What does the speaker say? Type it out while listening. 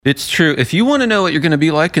It's true. If you want to know what you're going to be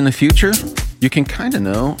like in the future, you can kind of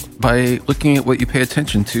know by looking at what you pay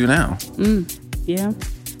attention to now. Yeah.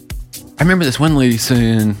 I remember this one lady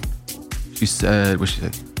saying, she said,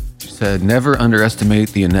 never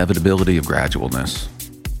underestimate the inevitability of gradualness.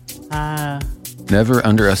 Never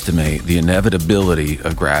underestimate the inevitability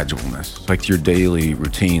of gradualness. It's like your daily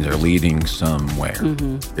routines are leading somewhere.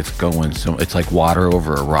 It's like water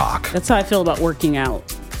over a rock. That's how I feel about working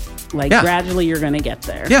out. Gradually you're going to get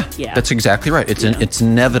there. Yeah, that's exactly right. It's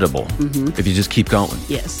inevitable if you just keep going.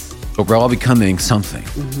 Yes. But we're all becoming something.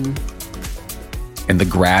 And the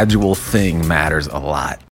gradual thing matters a lot.